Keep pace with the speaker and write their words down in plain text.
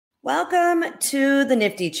Welcome to the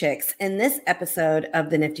Nifty Chicks. In this episode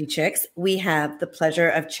of the Nifty Chicks, we have the pleasure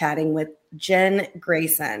of chatting with Jen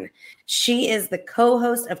Greyson. She is the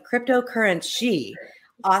co-host of Cryptocurrency,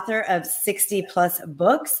 author of 60 plus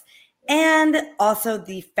books, and also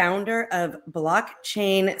the founder of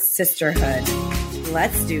Blockchain Sisterhood.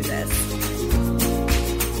 Let's do this.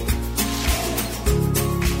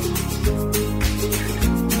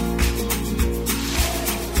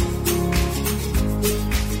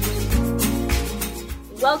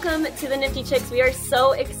 Welcome to the Nifty Chicks. We are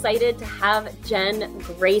so excited to have Jen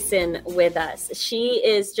Greyson with us. She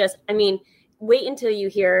is just, wait until you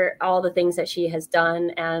hear all the things that she has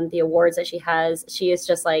done and the awards that she has. She is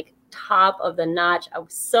just like top of the notch. I'm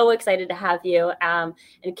so excited to have you and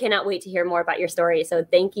cannot wait to hear more about your story. So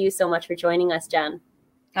thank you so much for joining us, Jen.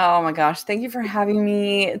 Oh my gosh, thank you for having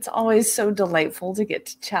me. It's always so delightful to get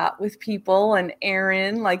to chat with people and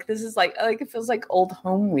Erin. This is like it feels like old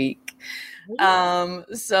home week.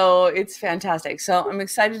 So it's fantastic. So I'm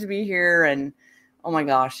excited to be here, and oh my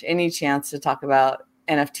gosh, any chance to talk about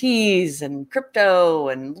NFTs and crypto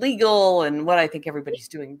and legal and what I think everybody's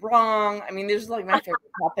doing wrong. These are like my favorite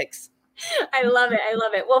topics. I love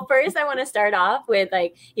it. Well, first I want to start off with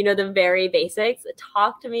the very basics.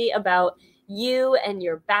 Talk to me about you and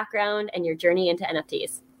your background and your journey into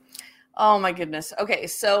NFTs. Oh my goodness. Okay.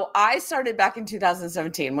 So I started back in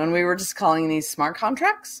 2017 when we were just calling these smart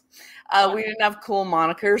contracts. We didn't have cool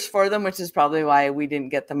monikers for them, which is probably why we didn't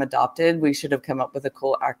get them adopted. We should have come up with a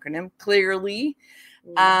cool acronym, clearly.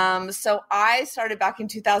 So I started back in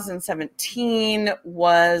 2017,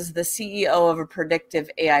 was the CEO of a predictive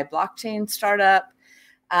AI blockchain startup.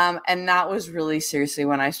 And that was really seriously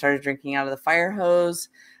when I started drinking out of the fire hose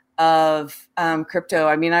of crypto.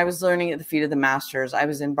 I was learning at the feet of the masters. I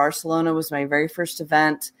was in Barcelona, was my very first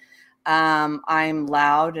event. I'm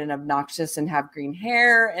loud and obnoxious and have green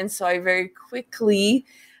hair. And so I very quickly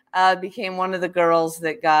became one of the girls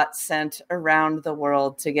that got sent around the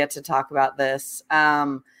world to get to talk about this.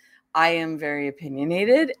 I am very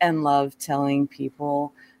opinionated and love telling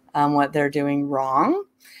people what they're doing wrong.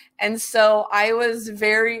 And so I was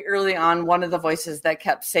very early on one of the voices that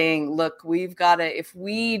kept saying, look, we've got to, if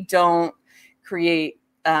we don't create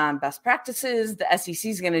best practices, the SEC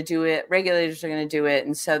is going to do it, regulators are going to do it.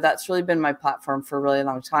 And so that's really been my platform for a really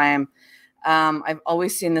long time. I've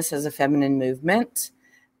always seen this as a feminine movement.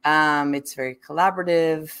 It's very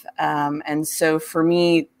collaborative. And so for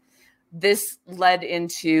me, this led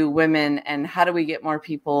into women and how do we get more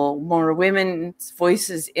people, more women's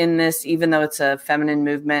voices in this, even though it's a feminine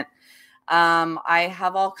movement. I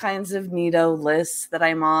have all kinds of neato lists that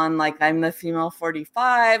I'm on. I'm the female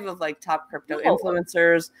 45 of top crypto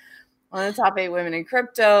influencers, one of the top 8 women in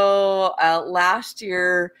crypto. Last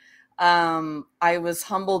year, I was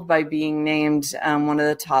humbled by being named one of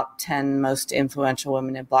the top 10 most influential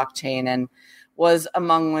women in blockchain, and was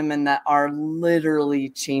among women that are literally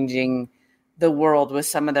changing the world with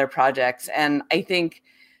some of their projects. And I think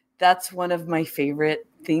that's one of my favorite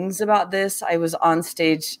things about this. I was on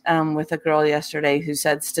stage with a girl yesterday who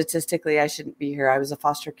said, statistically, I shouldn't be here. I was a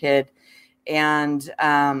foster kid. And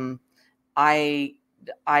I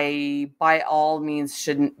by all means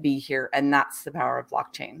shouldn't be here. And that's the power of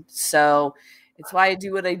blockchain. So it's why I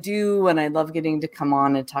do what I do. And I love getting to come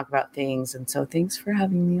on and talk about things. And so thanks for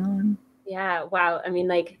having me on. Yeah. Wow.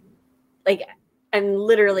 I'm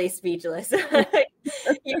literally speechless.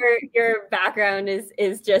 Your background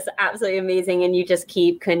is just absolutely amazing, and you just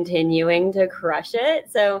keep continuing to crush it.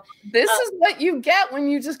 So this is what you get when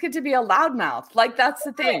you just get to be a loudmouth. That's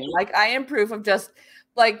the thing. I am proof of just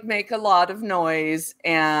make a lot of noise,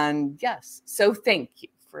 and yes. So thank you.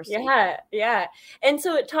 Yeah. And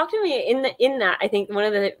so talk to me in that. I think one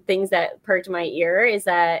of the things that perked my ear is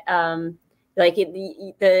that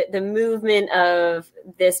the movement of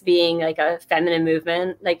this being a feminine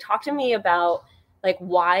movement. Talk to me about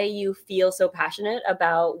why you feel so passionate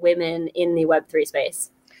about women in the Web3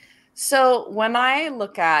 space. So when I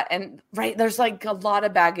look at, and there's a lot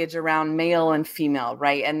of baggage around male and female,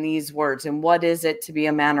 right? And these words, and what is it to be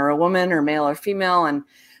a man or a woman, or male or female? And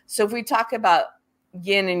so if we talk about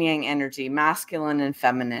yin and yang energy, masculine and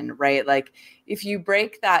feminine, right? If you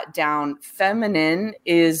break that down, feminine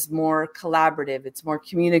is more collaborative, it's more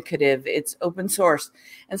communicative, it's open source.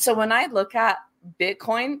 And so when I look at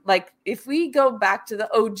Bitcoin, if we go back to the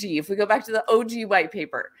OG white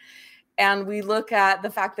paper, and we look at the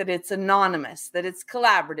fact that it's anonymous, that it's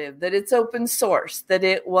collaborative, that it's open source, that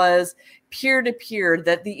it was peer-to-peer,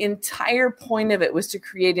 that the entire point of it was to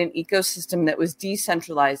create an ecosystem that was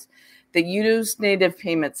decentralized, that used native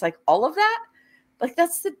payments, all of that,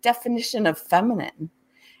 that's the definition of feminine.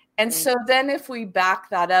 And so then if we back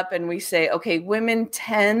that up and we say, okay, women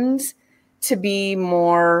tend to be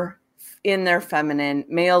more in their feminine,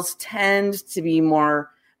 males tend to be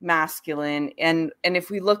more masculine. And if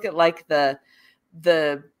we look at like the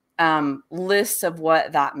list of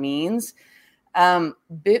what that means,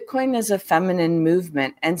 Bitcoin is a feminine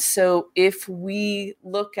movement. And so if we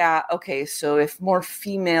look at, okay, so if more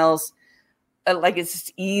females, like it's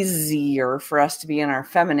just easier for us to be in our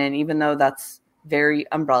feminine, even though that's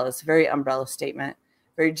very umbrella. It's a very umbrella statement,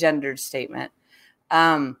 very gendered statement.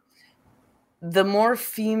 The more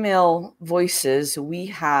female voices we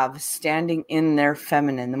have standing in their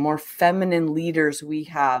feminine, the more feminine leaders we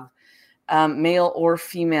have, male or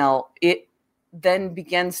female, it then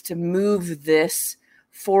begins to move this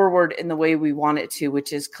forward in the way we want it to,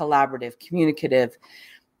 which is collaborative, communicative.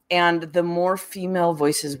 And the more female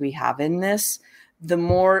voices we have in this, the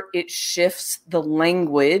more it shifts the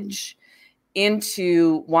language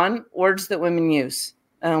into one, words that women use.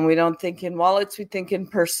 We don't think in wallets, we think in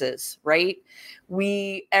purses, right?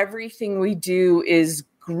 Everything we do is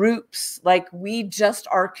groups, like we just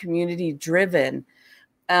are community driven.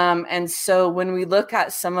 And so when we look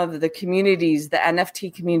at some of the communities, the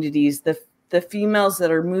NFT communities, the females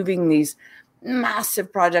that are moving these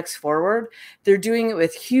massive projects forward, they're doing it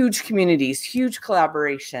with huge communities, huge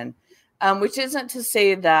collaboration, which isn't to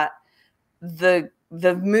say that the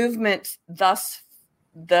movement thus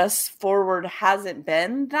forward hasn't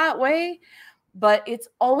been that way, but it's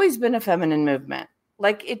always been a feminine movement.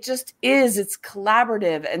 Like it just is, it's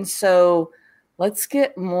collaborative. And so let's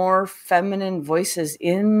get more feminine voices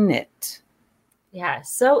in it. Yeah,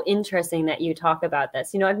 so interesting that you talk about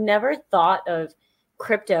this. I've never thought of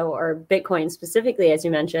crypto or Bitcoin specifically, as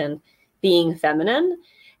you mentioned, being feminine.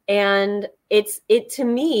 And it to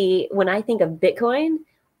me, when I think of Bitcoin,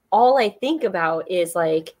 all I think about is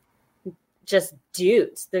like just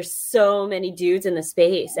dudes. There's so many dudes in the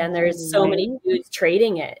space and there's so many dudes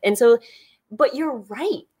trading it. And so, but you're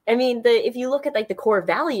right. I mean, if you look at like the core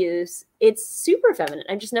values, it's super feminine.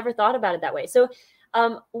 I just never thought about it that way. So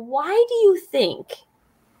why do you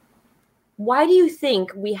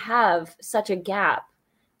think we have such a gap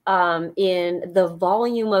in the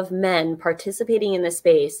volume of men participating in this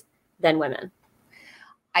space than women?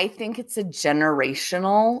 I think it's a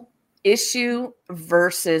generational issue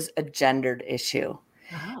versus a gendered issue.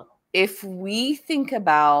 Oh. If we think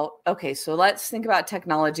about, okay, so let's think about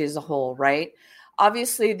technology as a whole, right?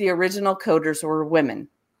 Obviously, the original coders were women.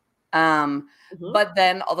 But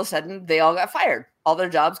then all of a sudden, they all got fired. All their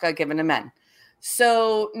jobs got given to men.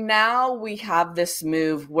 So now we have this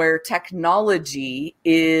move where technology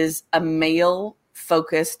is a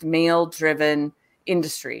male-focused, male-driven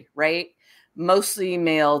industry, right? Mostly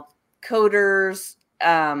male coders.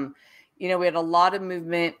 We had a lot of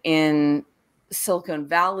movement in Silicon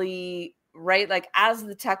Valley, right? Like as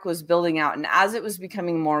the tech was building out and as it was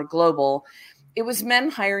becoming more global, it was men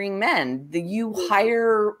hiring men. You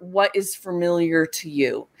hire what is familiar to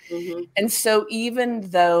you. Mm-hmm. And so even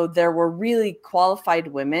though there were really qualified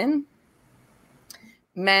women,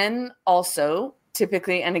 men also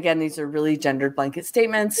typically, and again, these are really gendered blanket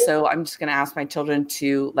statements, so I'm just going to ask my children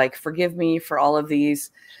to forgive me for all of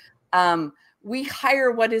these. We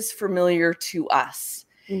hire what is familiar to us.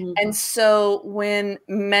 Mm-hmm. And so when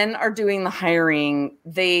men are doing the hiring,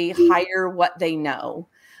 they hire what they know.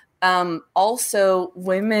 Also,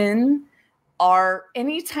 women are,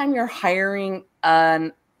 anytime you're hiring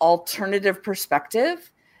an alternative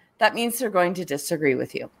perspective, that means they're going to disagree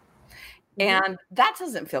with you. Mm-hmm. And that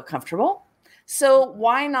doesn't feel comfortable. So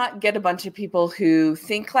why not get a bunch of people who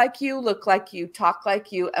think like you, look like you, talk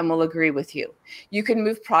like you, and will agree with you? You can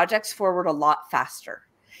move projects forward a lot faster.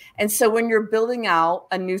 And so when you're building out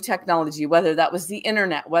a new technology, whether that was the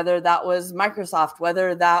internet, whether that was Microsoft,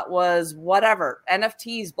 whether that was whatever,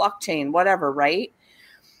 NFTs, blockchain, whatever, right?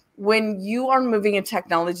 When you are moving a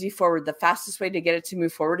technology forward, the fastest way to get it to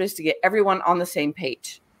move forward is to get everyone on the same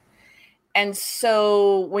page. And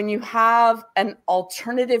so when you have an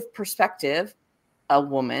alternative perspective, a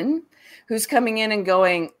woman who's coming in and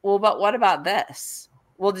going, well, but what about this?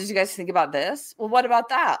 Well, did you guys think about this? Well, what about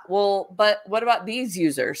that? Well, but what about these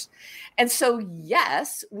users? And so,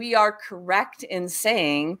 yes, we are correct in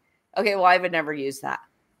saying, okay, well, I would never use that.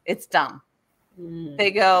 It's dumb. Mm.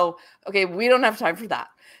 They go, okay, we don't have time for that.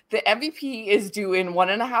 The MVP is due in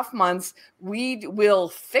 1.5 months. We will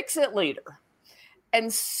fix it later.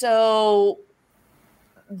 And so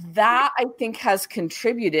that, I think, has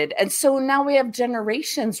contributed. And so now we have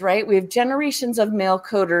generations, right? We have generations of male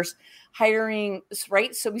coders hiring,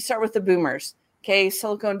 right? So we start with the boomers. Okay,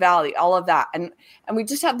 Silicon Valley, all of that. And we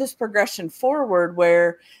just have this progression forward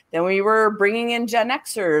where then we were bringing in Gen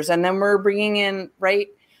Xers, and then we're bringing in, right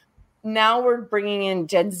now we're bringing in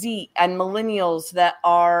Gen Z and millennials that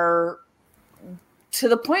are to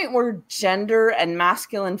the point where gender and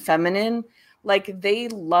masculine, feminine, like they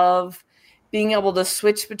love being able to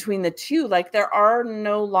switch between the two. Like there are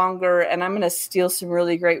no longer, and I'm going to steal some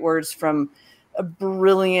really great words from a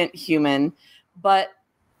brilliant human, but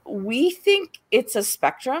we think it's a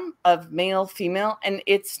spectrum of male, female, and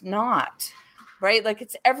it's not, right? Like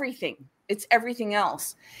it's everything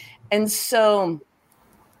else. And so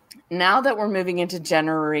now that we're moving into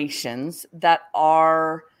generations that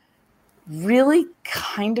are really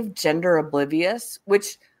kind of gender oblivious,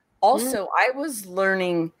 which also I was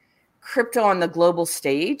learning crypto on the global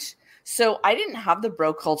stage. So I didn't have the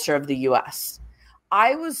bro culture of the US.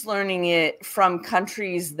 I was learning it from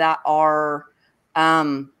countries that are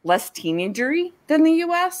less teenagery than the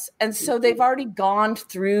US. And so they've already gone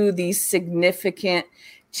through these significant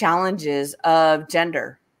challenges of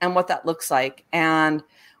gender and what that looks like and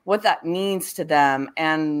what that means to them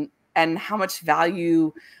and how much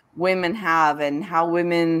value women have and how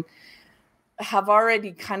women have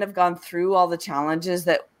already kind of gone through all the challenges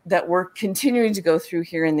that we're continuing to go through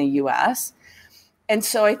here in the US. And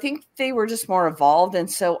so I think they were just more evolved. And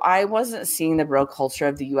so I wasn't seeing the bro culture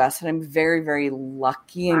of the US. And I'm very, very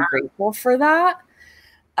lucky and grateful for that.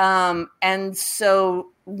 And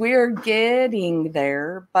so we're getting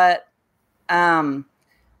there. But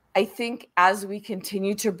I think as we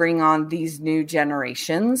continue to bring on these new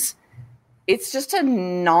generations, it's just a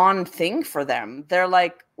non-thing for them. They're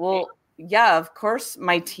like, well, yeah, of course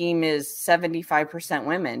my team is 75%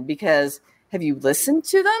 women because have you listened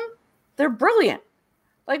to them? They're brilliant.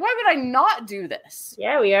 Like, why would I not do this?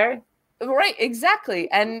 Yeah, we are. Right, exactly.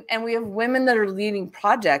 And we have women that are leading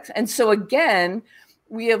projects. And so again,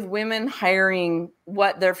 we have women hiring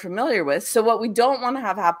what they're familiar with. So what we don't want to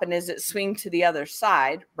have happen is it swing to the other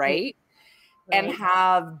side, right? And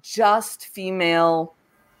have just female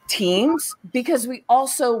teams, because we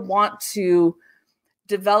also want to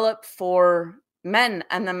develop for men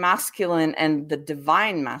and the masculine and the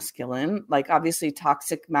divine masculine. Like obviously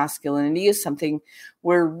toxic masculinity is something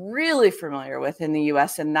we're really familiar with in the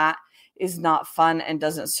US, and that is not fun and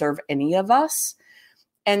doesn't serve any of us.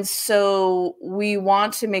 And so we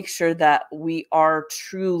want to make sure that we are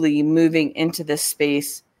truly moving into this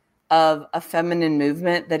space of a feminine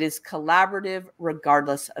movement that is collaborative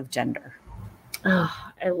regardless of gender. Oh,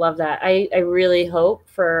 I love that. I really hope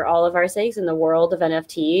for all of our sakes in the world of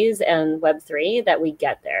NFTs and Web3 that we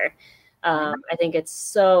get there. I think it's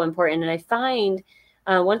so important. And I find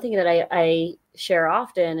one thing that I share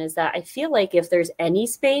often is that I feel like if there's any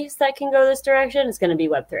space that can go this direction, it's going to be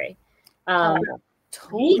Web3.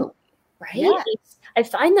 Totally. Right? Yes. I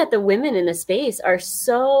find that the women in the space are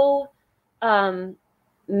so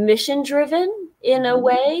mission driven in a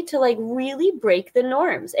way to like really break the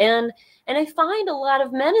norms. And I find a lot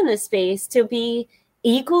of men in this space to be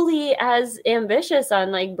equally as ambitious on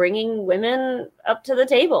like bringing women up to the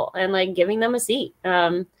table and like giving them a seat.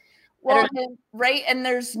 Well, right. And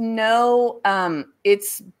there's no,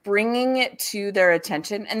 it's bringing it to their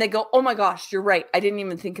attention and they go, oh my gosh, you're right. I didn't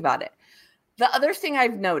even think about it. The other thing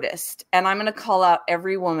I've noticed, and I'm going to call out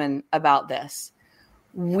every woman about this,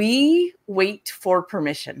 we wait for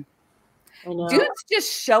permission. Dudes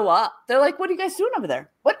just show up. They're like, what are you guys doing over there?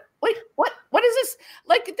 What is this?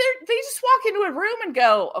 Like they just walk into a room and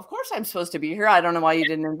go, of course I'm supposed to be here. I don't know why you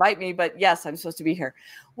didn't invite me, but yes, I'm supposed to be here.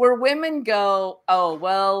 Where women go, oh,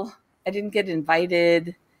 well, I didn't get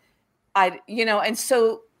invited. And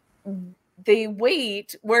so they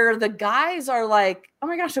wait, where the guys are like, oh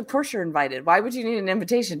my gosh, of course you're invited. Why would you need an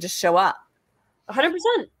invitation? Just show up. 100%.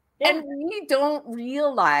 Yeah. And we don't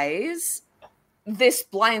realize this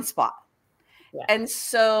blind spot. Yeah. And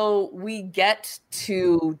so we get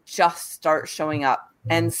to just start showing up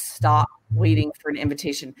and stop waiting for an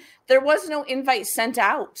invitation. There was no invite sent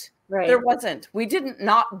out. Right. There wasn't. We didn't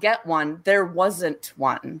not get one. There wasn't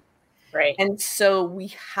one. Right. And so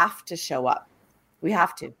we have to show up. We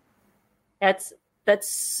have to. That's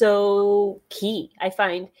so key. I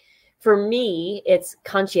find for me, it's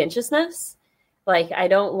conscientiousness. Like I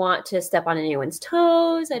don't want to step on anyone's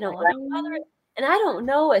toes. I don't want to bother it. And I don't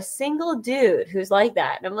know a single dude who's like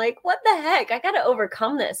that. And I'm like, what the heck? I got to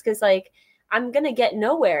overcome this because like I'm going to get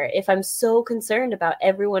nowhere if I'm so concerned about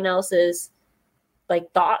everyone else's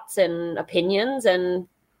like thoughts and opinions and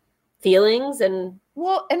feelings. And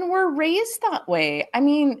well, and we're raised that way. I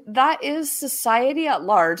mean, that is society at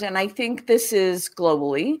large. And I think this is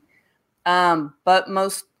globally, but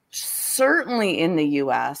most certainly in the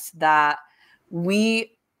US, that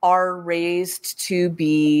we are raised to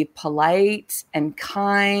be polite and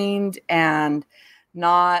kind and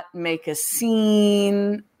not make a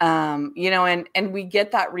scene, and we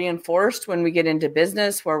get that reinforced when we get into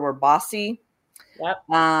business where we're bossy,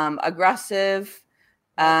 aggressive.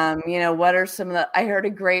 What are some of I heard a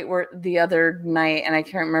great word the other night and I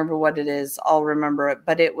can't remember what it is. I'll remember it,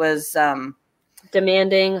 but it was,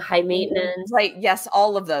 demanding, high maintenance. Right. Yes.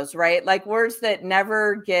 All of those, right? Like words that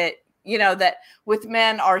never get, that with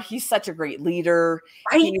men he's such a great leader.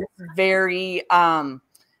 Right. He's very,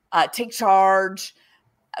 take charge,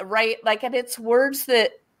 right? Like, and it's words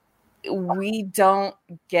that we don't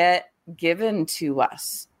get given to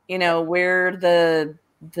us. We're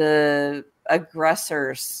the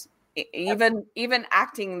aggressors, even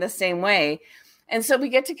acting the same way. And so we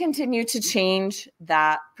get to continue to change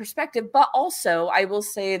that perspective. But also, I will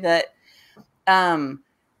say that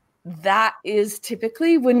that is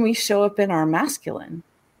typically when we show up in our masculine.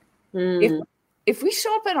 If we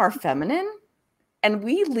show up in our feminine and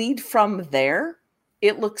we lead from there,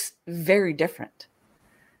 it looks very different.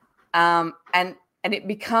 And it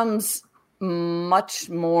becomes much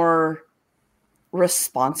more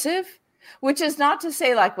responsive, which is not to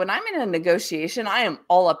say like when I'm in a negotiation, I am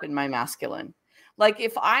all up in my masculine. Like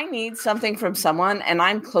if I need something from someone and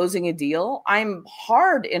I'm closing a deal, I'm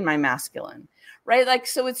hard in my masculine, right? Like,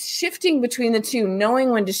 so it's shifting between the two,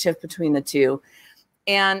 knowing when to shift between the two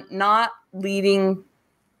and not leading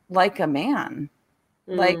like a man.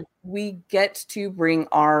 Like we get to bring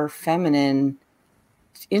our feminine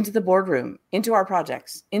into the boardroom, into our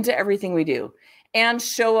projects, into everything we do, and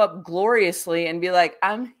show up gloriously and be like,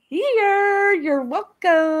 I'm here, you're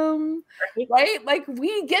welcome, right? Like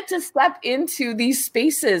we get to step into these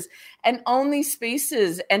spaces and own these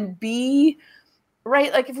spaces and be,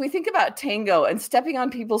 right? Like if we think about tango and stepping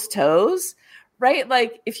on people's toes, right?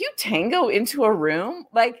 Like if you tango into a room,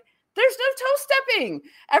 like there's no toe stepping.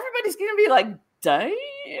 Everybody's going to be like,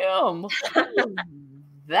 damn,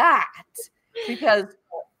 that, because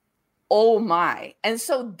oh my. And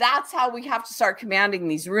so that's how we have to start commanding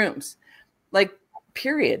these rooms, like,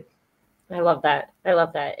 period. I love that.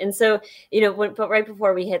 And so, but right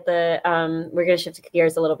before we hit we're going to shift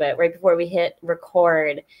gears a little bit. Right before we hit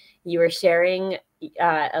record, you were sharing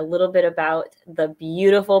a little bit about the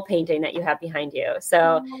beautiful painting that you have behind you.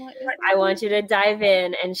 So I want you to dive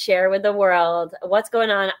in and share with the world what's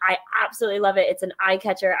going on. I absolutely love it. It's an eye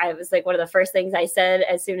catcher. I was like, one of the first things I said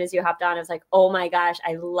as soon as you hopped on, I was like, oh my gosh,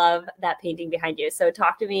 I love that painting behind you. So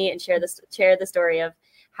talk to me and share the story of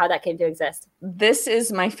how that came to exist. This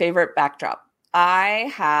is my favorite backdrop.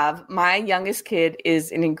 My youngest kid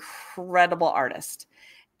is an incredible artist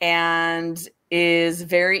and is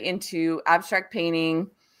very into abstract painting.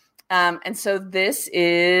 And so this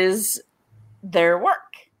is their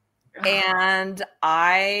work. And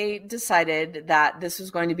I decided that this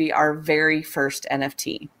was going to be our very first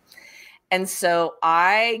NFT. And so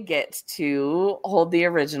I get to hold the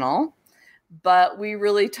original, but we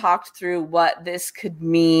really talked through what this could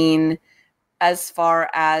mean as far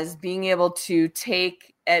as being able to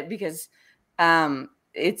take it, because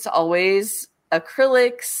it's always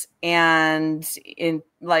acrylics, and in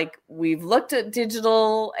like we've looked at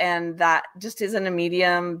digital, and that just isn't a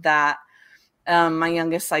medium that my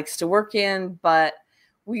youngest likes to work in. But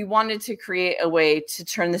we wanted to create a way to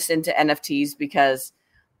turn this into NFTs because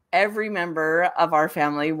every member of our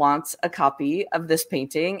family wants a copy of this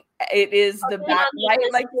painting. It is the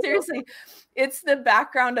like seriously, it's the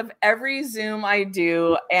background of every Zoom I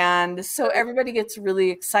do, and so everybody gets really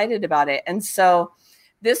excited about it. And so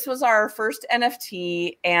this was our first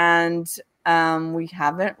NFT, and we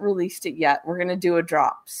haven't released it yet. We're going to do a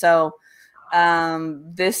drop. So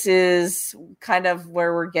this is kind of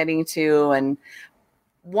where we're getting to. And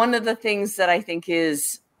one of the things that I think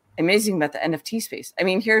is amazing about the NFT space, I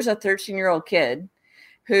mean, here's a 13-year-old kid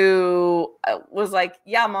who was like,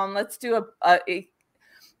 yeah, Mom, let's do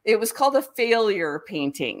it was called a failure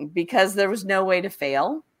painting because there was no way to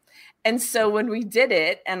fail. And so when we did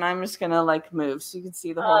it, and I'm just going to like move so you can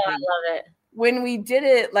see the whole thing. I love it. When we did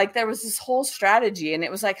it, like there was this whole strategy, and it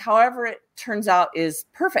was like, however it turns out is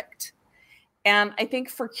perfect. And I think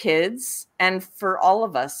for kids and for all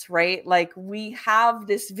of us, right? Like we have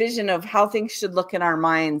this vision of how things should look in our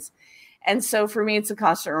minds. And so for me, it's a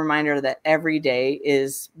constant reminder that every day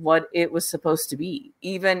is what it was supposed to be.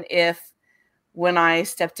 Even if when I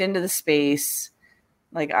stepped into the space,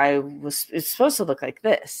 like it's supposed to look like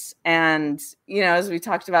this. And, as we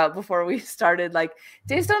talked about before we started, like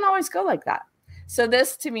days don't always go like that. So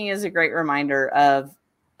this to me is a great reminder of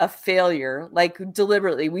a failure. Like we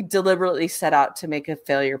deliberately set out to make a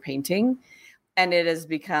failure painting. and it has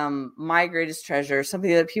become my greatest treasure, something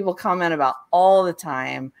that people comment about all the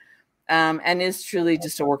time, and is truly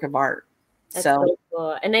just a work of art. That's so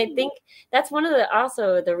cool. And I think that's one of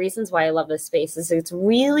the reasons why I love this space is it's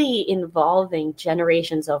really involving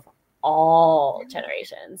generations of all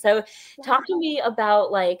generations. So talk to me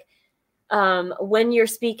about like, when you're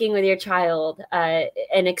speaking with your child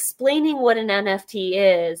and explaining what an NFT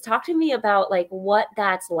is, talk to me about like what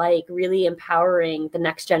that's like, really empowering the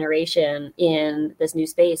next generation in this new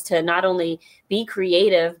space to not only be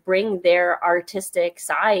creative, bring their artistic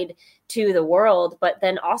side to the world, but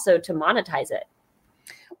then also to monetize it.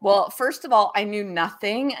 Well, first of all, I knew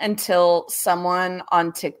nothing until someone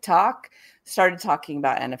on TikTok started talking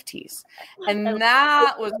about NFTs. And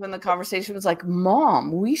that was when the conversation was like,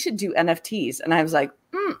 Mom, we should do NFTs. And I was like,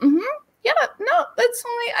 yeah, no,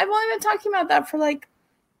 I've only been talking about that for like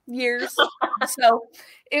years. So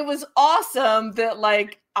it was awesome that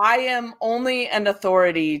like I am only an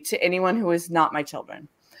authority to anyone who is not my children.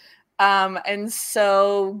 And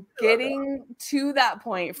so getting to that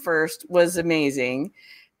point first was amazing.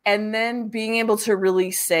 And then being able to really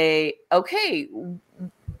say, okay,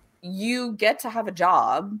 you get to have a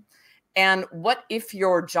job. And what if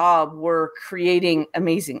your job were creating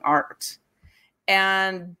amazing art?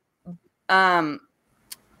 And for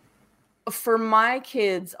my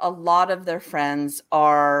kids, a lot of their friends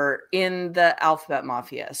are in the alphabet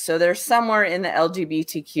mafia. So they're somewhere in the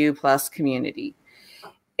LGBTQ plus community.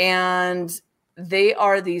 And they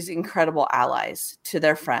are these incredible allies to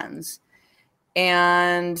their friends.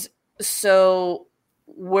 And so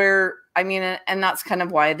and that's kind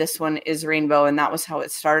of why this one is rainbow, and that was how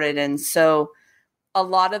it started. And so a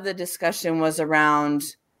lot of the discussion was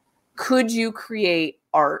around, could you create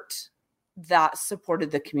art that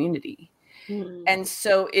supported the community? Mm-hmm. And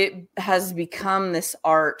so it has become this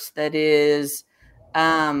art that is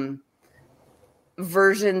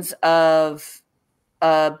versions of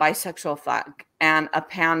a bisexual flag and a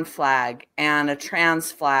pan flag and a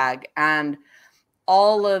trans flag and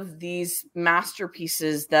all of these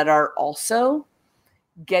masterpieces that are also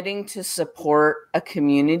getting to support a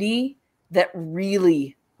community that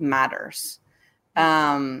really matters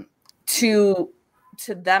to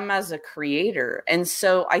them as a creator. And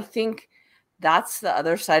so I think that's the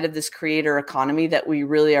other side of this creator economy that we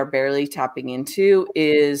really are barely tapping into,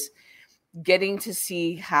 is getting to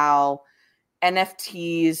see how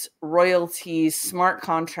NFTs, royalties, smart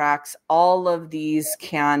contracts, all of these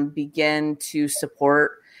can begin to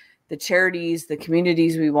support the charities, the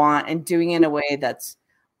communities we want, and doing it in a way that's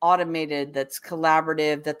automated, that's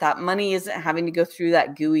collaborative, that money isn't having to go through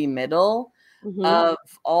that gooey middle of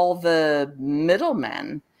all the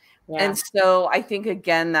middlemen. Yeah. And so I think,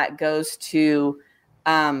 again, that goes to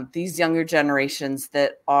these younger generations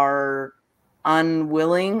that are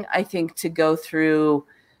unwilling, I think, to go through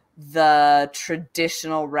the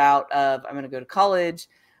traditional route of, I'm going to go to college,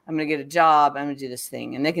 I'm going to get a job, I'm going to do this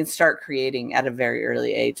thing. And they can start creating at a very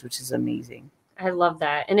early age, which is amazing. I love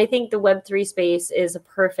that. And I think the Web3 space is a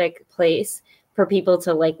perfect place for people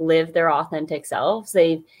to like live their authentic selves.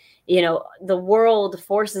 The world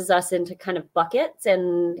forces us into kind of buckets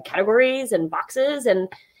and categories and boxes, and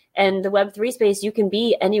the Web3 space, you can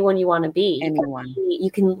be anyone you want to be. Anyone.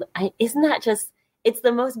 Isn't that just, it's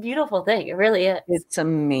the most beautiful thing. It really is. It's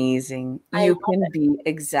amazing. You can be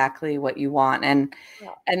exactly what you want. And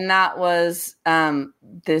that was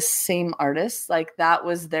this same artist, like that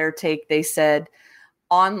was their take. They said,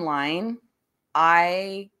 online,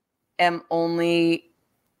 I am only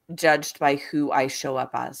judged by who I show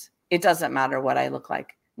up as. It doesn't matter what I look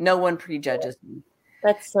like. No one prejudges me.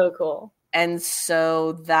 That's so cool. And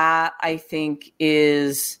so that, I think,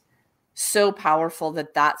 is so powerful,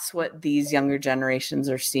 that's what these younger generations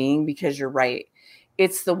are seeing, because you're right.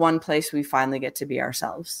 It's the one place we finally get to be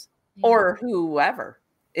ourselves, or whoever.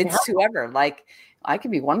 It's whoever. Like, I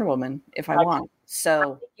could be Wonder Woman if I want.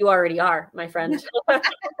 So you already are, my friend.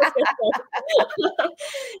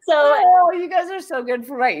 You guys are so good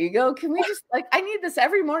for right. You go, can we just I need this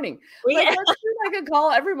every morning. Let's do like a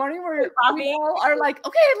call every morning where we all are like,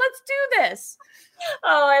 okay, let's do this.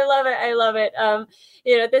 Oh, I love it. I love it.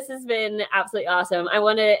 This has been absolutely awesome. I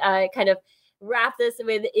want to kind of wrap this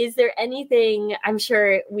with, is there anything, I'm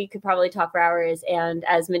sure we could probably talk for hours, and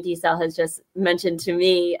as Mandisel has just mentioned to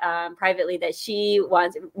me privately that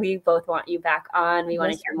we both want you back on. We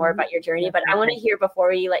want to hear more about your journey, but I want to hear, before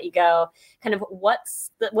we let you go, kind of what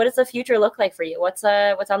does the future look like for you? What's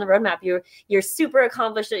on the roadmap? You're super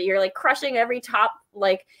accomplished. You're like crushing every top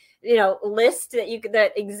list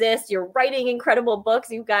that exists. You're writing incredible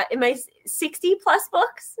books. You've got, am I 60 plus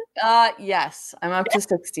books? Yes, I'm up to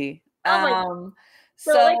 60.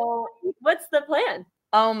 So what's the plan?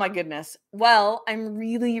 Oh my goodness. Well, I'm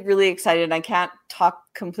really, really excited. I can't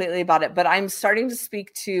talk completely about it, but I'm starting to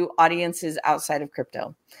speak to audiences outside of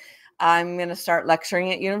crypto. I'm going to start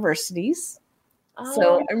lecturing at universities.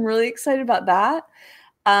 So I'm really excited about that.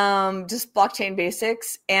 Just blockchain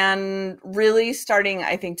basics and really starting,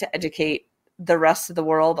 I think, to educate the rest of the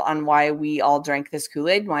world on why we all drank this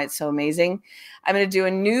Kool-Aid, why it's so amazing. I'm going to do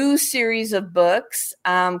a new series of books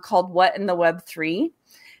called What in the Web 3.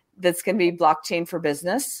 That's going to be blockchain for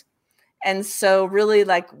business. And so really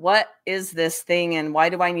like, what is this thing and why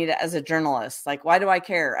do I need it as a journalist? Like, why do I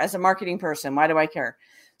care? As a marketing person, why do I care?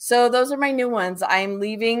 So those are my new ones. I'm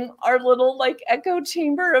leaving our little like echo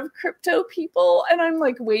chamber of crypto people and I'm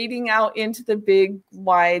like wading out into the big,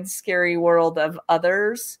 wide, scary world of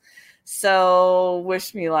others. So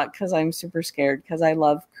wish me luck because I'm super scared because I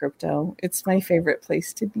love crypto. It's my favorite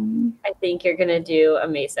place to be. I think you're going to do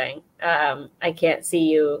amazing. I can't see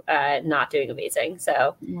you not doing amazing.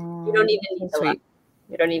 So you don't even need the luck.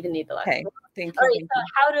 You don't even need the luck. Okay. Thank you. All right. So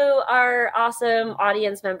how do our awesome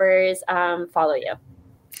audience members follow you?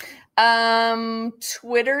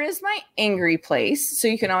 Twitter is my angry place. So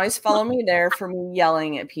you can always follow me there for me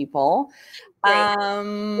yelling at people. What's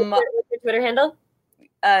your Twitter handle?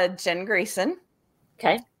 Jen Greyson.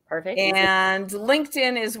 Okay, perfect. And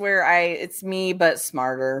LinkedIn is where it's me, but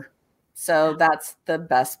smarter. So that's the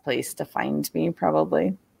best place to find me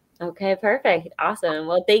probably. Okay, perfect. Awesome.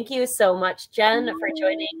 Well, thank you so much, Jen, for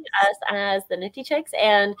joining us as the Nifty Chicks.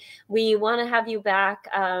 And we want to have you back.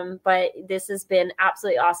 But this has been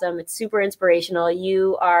absolutely awesome. It's super inspirational.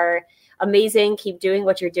 You are amazing. Keep doing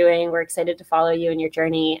what you're doing. We're excited to follow you in your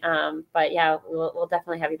journey. But yeah, we'll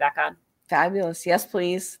definitely have you back on. Fabulous. Yes,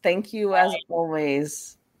 please. Thank you as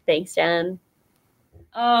always. Thanks, Jen.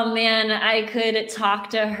 Oh man, I could talk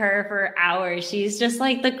to her for hours. She's just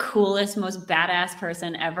like the coolest, most badass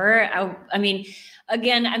person ever. I mean,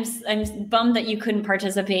 again, I'm bummed that you couldn't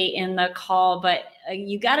participate in the call, but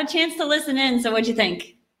you got a chance to listen in. So what'd you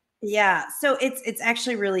think? Yeah, so it's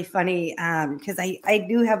actually really funny because I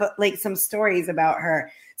do have like some stories about her.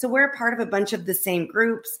 So we're a part of a bunch of the same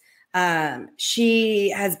groups. She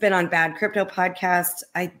has been on Bad Crypto podcast,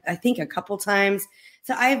 I think a couple times.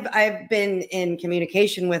 So I've been in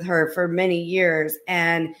communication with her for many years,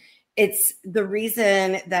 and it's the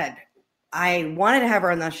reason that I wanted to have her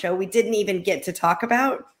on the show. We didn't even get to talk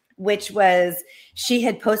about, which was she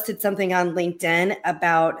had posted something on LinkedIn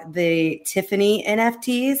about the Tiffany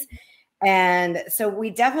NFTs. And so we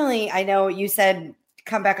definitely, I know you said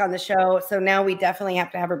come back on the show. So now we definitely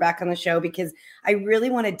have to have her back on the show because I really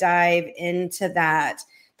want to dive into that,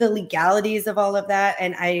 the legalities of all of that.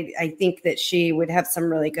 And I think that she would have some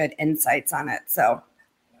really good insights on it. So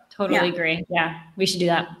totally agree. Yeah, we should do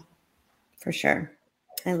that. For sure.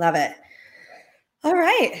 I love it. All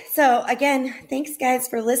right. So again, thanks guys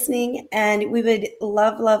for listening. And we would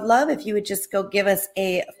love if you would just go give us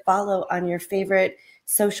a follow on your favorite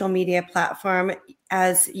social media platform.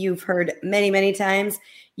 As you've heard many times,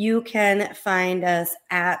 you can find us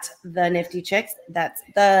at The Nifty Chicks. That's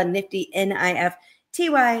The Nifty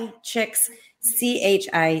NIFTY Chicks,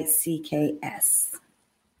 CHICKS.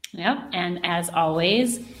 Yep. And as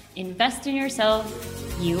always, invest in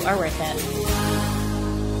yourself. You are worth it.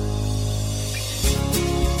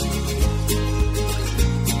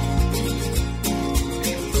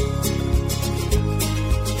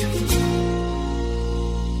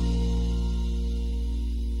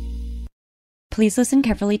 Please listen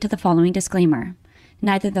carefully to the following disclaimer.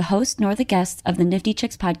 Neither the host nor the guests of the Nifty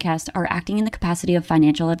Chicks podcast are acting in the capacity of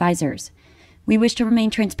financial advisors. We wish to remain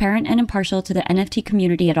transparent and impartial to the NFT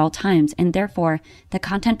community at all times, and therefore, the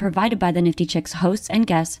content provided by the Nifty Chicks hosts and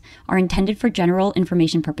guests are intended for general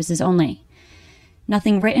information purposes only.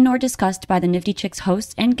 Nothing written or discussed by the Nifty Chicks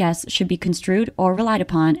hosts and guests should be construed or relied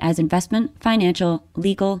upon as investment, financial,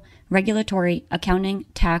 legal, regulatory, accounting,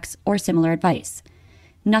 tax, or similar advice.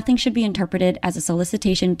 Nothing should be interpreted as a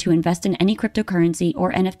solicitation to invest in any cryptocurrency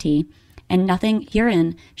or NFT, and nothing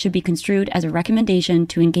herein should be construed as a recommendation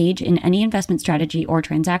to engage in any investment strategy or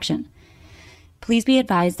transaction. Please be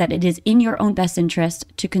advised that it is in your own best interest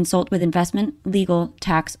to consult with investment, legal,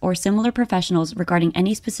 tax, or similar professionals regarding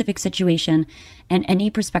any specific situation and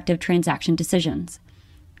any prospective transaction decisions.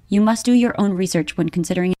 You must do your own research when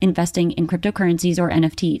considering investing in cryptocurrencies or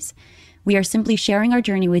NFTs. We are simply sharing our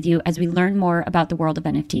journey with you as we learn more about the world of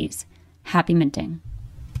NFTs. Happy minting.